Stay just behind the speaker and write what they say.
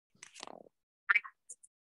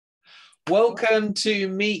Welcome to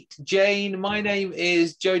Meet Jane. My name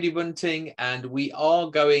is Jody Bunting, and we are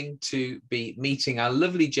going to be meeting our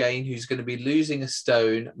lovely Jane, who's going to be losing a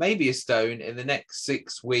stone, maybe a stone, in the next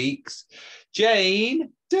 6 weeks.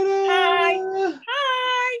 Jane. Ta-da! Hi.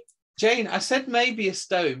 Hi. Jane, I said maybe a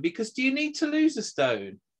stone because do you need to lose a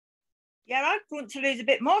stone? Yeah, I want to lose a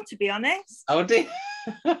bit more, to be honest. Oh, dear.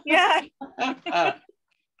 Yeah.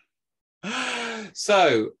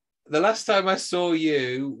 So, the last time I saw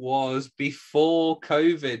you was before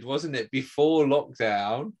COVID, wasn't it? Before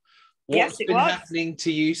lockdown. What's Yes, it been was. happening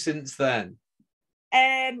to you since then?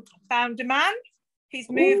 Found a man. He's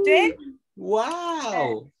moved in.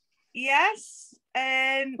 Wow. Yes.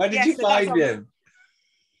 Where did you so that's find him?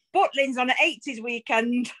 Butlins on an 80s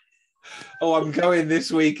weekend. Oh, I'm going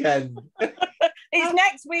this weekend. It's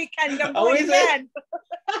next weekend. I'm Oh, going is again.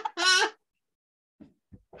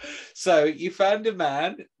 So you found a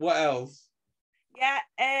man. What else? Yeah.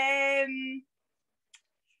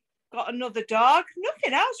 Got another dog.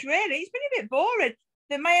 Nothing else really. It's been a bit boring.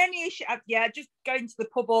 My only issue, just going to the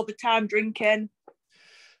pub all the time, drinking.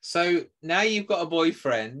 So now you've got a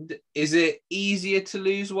boyfriend. Is it easier to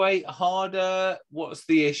lose weight? Harder? What's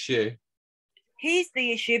the issue? He's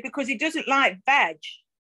the issue because he doesn't like veg.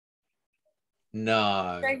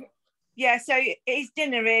 No. So his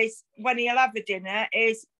dinner is, when he'll have a dinner,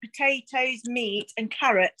 is potatoes, meat and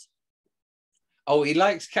carrot. Oh, he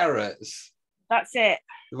likes carrots. That's it.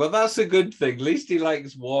 Well, that's a good thing. At least he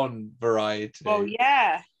likes one variety. Well,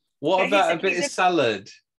 yeah. What But about a bit of salad?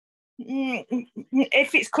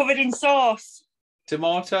 If it's covered in sauce.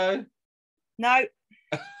 Tomato? No.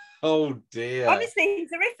 Oh, dear. Honestly, he's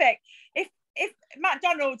horrific. If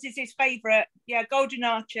McDonald's is his favourite, Golden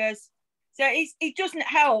Arches. So he doesn't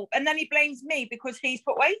help. And then he blames me because he's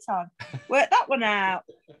put weight on. Work that one out.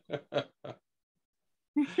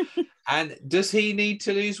 And does he need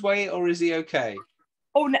to lose weight or is he okay?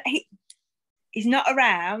 Oh, no, he's not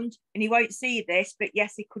around and he won't see this, but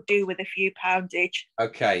yes, he could do with a few poundage.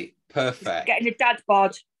 Okay, perfect. Getting a dad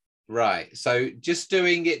bod. Right. So just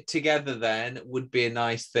doing it together then would be a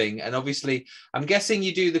nice thing. And obviously, I'm guessing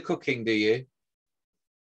you do the cooking, do you?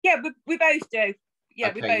 Yeah, we both do.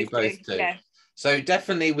 Yeah, okay, we both do. Yeah. So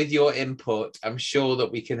definitely with your input, I'm sure that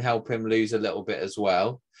we can help him lose a little bit as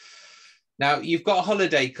well. Now, you've got a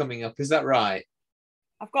holiday coming up, is that right?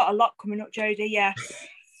 I've got a lot coming up, Jody, yes.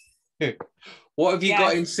 What have you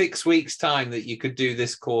got in 6 weeks' time that you could do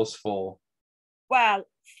this course for? Well,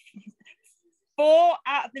 4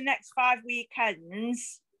 out of the next 5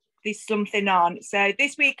 weekends, there's something on. So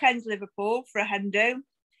this weekend's Liverpool for a hen do.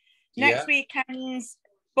 Next weekend's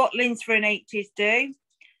Butlins for an 80s do.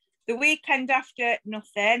 The weekend after,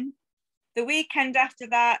 nothing. The weekend after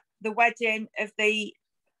that, the wedding of the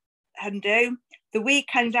hen do. The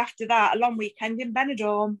weekend after that, a long weekend in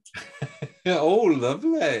Benidorm. Oh,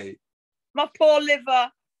 lovely. My poor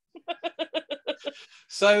liver.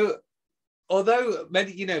 So, although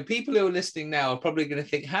many, people who are listening now are probably going to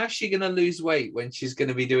think, how's she going to lose weight when she's going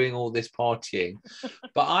to be doing all this partying?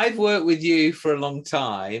 But I've worked with you for a long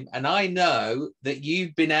time, and I know that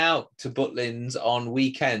you've been out to Butlins on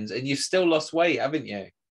weekends and you've still lost weight, haven't you?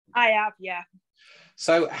 I have, yeah.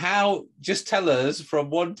 So just tell us from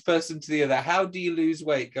one person to the other, how do you lose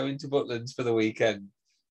weight going to Butlins for the weekend?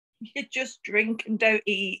 You just drink and don't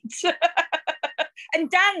eat. And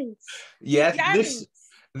dance. Yes, dance.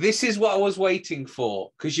 This is what I was waiting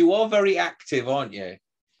for, because you are very active, aren't you?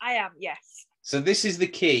 I am, yes. So this is the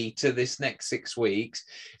key to this next 6 weeks.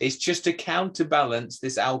 It's just to counterbalance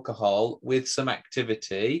this alcohol with some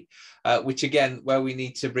activity, which again, where we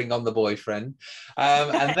need to bring on the boyfriend,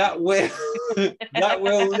 and that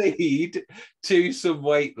will lead to some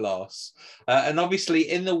weight loss. And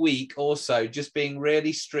obviously, in the week, also just being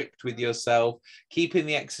really strict with yourself, keeping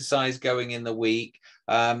the exercise going in the week.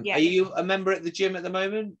 Are you a member at the gym at the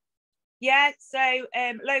moment? Yeah, so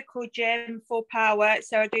local gym, full power.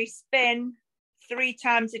 So I do spin 3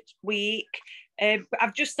 times a week.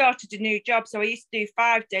 I've just started a new job, so I used to do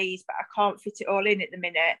 5 days, but I can't fit it all in at the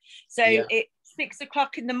minute. So at 6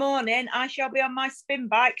 o'clock in the morning, I shall be on my spin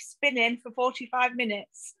bike spinning for 45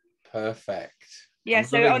 minutes. Perfect. Yeah,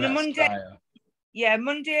 so on a Monday,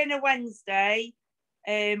 Monday and a Wednesday,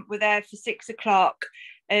 we're there for 6 o'clock.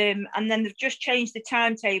 And then they've just changed the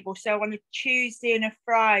timetable. So on a Tuesday and a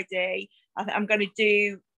Friday, I think I'm going to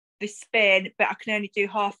do the spin, but I can only do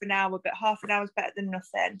half an hour, but half an hour is better than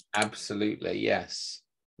nothing. Absolutely, yes.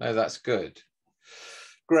 No, that's good.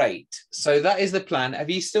 Great. So that is the plan.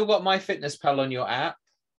 Have you still got MyFitnessPal on your app?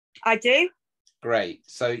 I do. Great.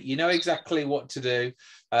 So you know exactly what to do.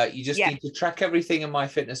 You just need to track everything in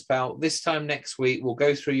MyFitnessPal. This time next week, we'll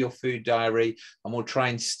go through your food diary and we'll try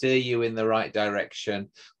and steer you in the right direction.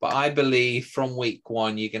 But I believe from week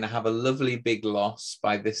 1, you're going to have a lovely big loss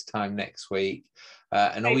by this time next week.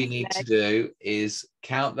 And all you need to do is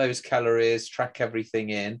count those calories, track everything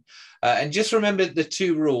in. And just remember the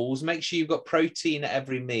 2 rules. Make sure you've got protein at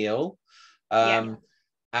every meal.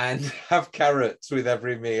 And have carrots with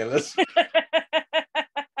every meal.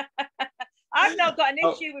 I've not got an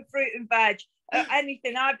issue with fruit and veg.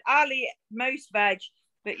 Anything. I'll eat most veg,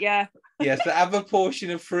 but yeah. So have a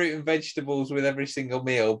portion of fruit and vegetables with every single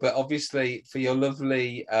meal. But obviously, for your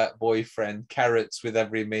lovely boyfriend, carrots with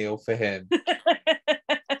every meal for him.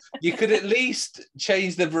 You could at least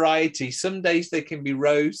change the variety. Some days they can be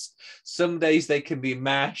roast. Some days they can be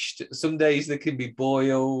mashed. Some days they can be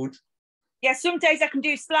boiled. Yeah, some days I can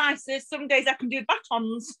do slices. Some days I can do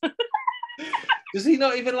batons. Does he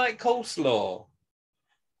not even like coleslaw?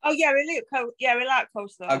 Oh yeah, we like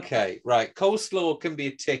coleslaw. Okay, right. Coleslaw can be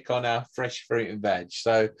a tick on our fresh fruit and veg.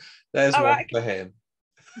 So there's one for him.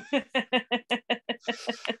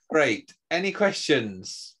 Great. Any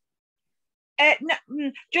questions? No,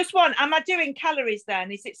 just one. Am I doing calories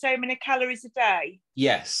then? Is it so many calories a day?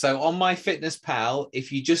 Yes. So on MyFitnessPal,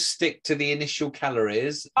 if you just stick to the initial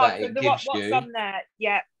calories that it gives you. What's on there?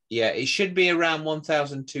 Yeah. Yeah, it should be around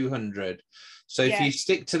 1,200. So if you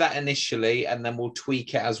stick to that initially, and then we'll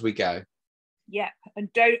tweak it as we go. Yeah.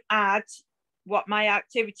 And don't add what my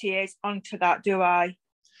activity is onto that, do I?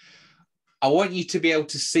 I want you to be able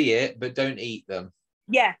to see it, but don't eat them.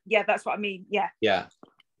 Yeah, that's what I mean. Yeah. Yeah.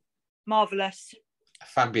 Marvellous.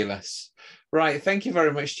 Fabulous. Right. Thank you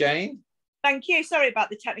very much, Jane. Thank you. Sorry about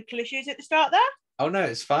the technical issues at the start there. Oh, no,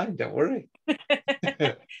 it's fine. Don't worry.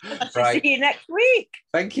 I'll see you next week.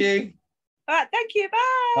 Thank you. All right. Thank you.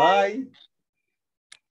 Bye. Bye.